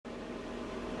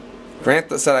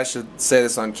Grant said I should say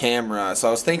this on camera, so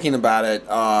I was thinking about it.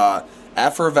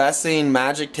 Effervescing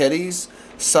magic titties.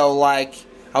 So, like,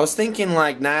 I was thinking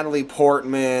like Natalie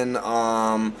Portman,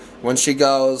 when she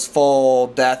goes full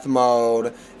death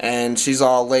mode and she's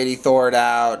all Lady Thored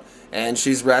out and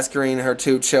she's rescuing her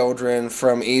 2 children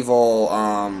from evil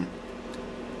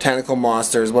tentacle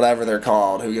monsters, whatever they're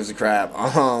called. Who gives a crap?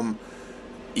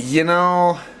 You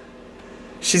know,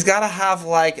 she's got to have,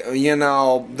 like, you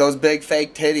know, those big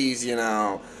fake titties, you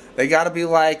know. They got to be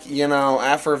like, you know,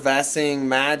 effervescing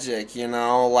magic, you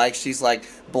know, like she's like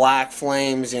black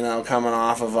flames, you know, coming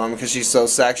off of them because she's so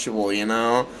sexual, you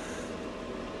know.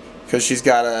 Because she's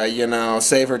got to, you know,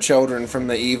 save her children from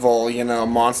the evil, you know,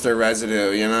 monster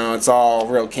residue, you know. It's all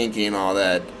real kinky and all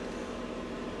that.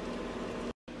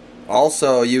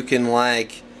 Also, you can,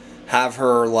 like, have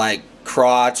her, like,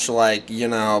 crotch, like, you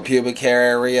know, pubic hair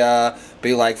area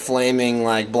be like flaming,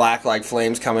 like black, like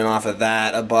flames coming off of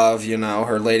that above, you know,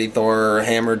 her Lady Thor or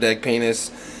hammer dick penis.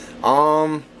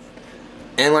 And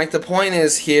like the point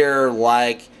is here,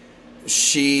 like, as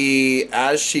she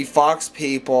fucks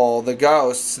people, the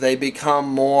ghosts, they become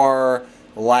more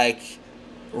like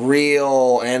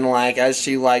real, and like as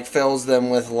she like fills them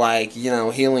with, like, you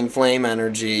know, healing flame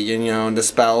energy, you know, and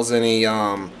dispels any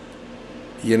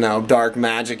you know, dark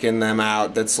magic in them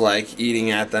out that's like eating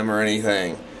at them or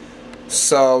anything.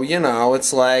 So, you know,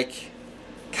 it's like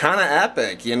kind of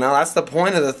epic, you know. That's the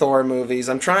point of the Thor movies.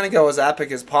 I'm trying to go as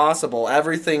epic as possible.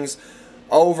 Everything's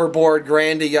overboard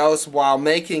grandiose while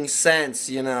making sense,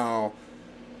 you know,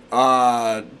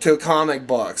 to comic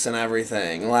books and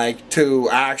everything, like to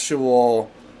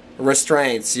actual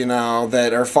restraints, you know,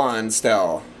 that are fun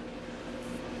still.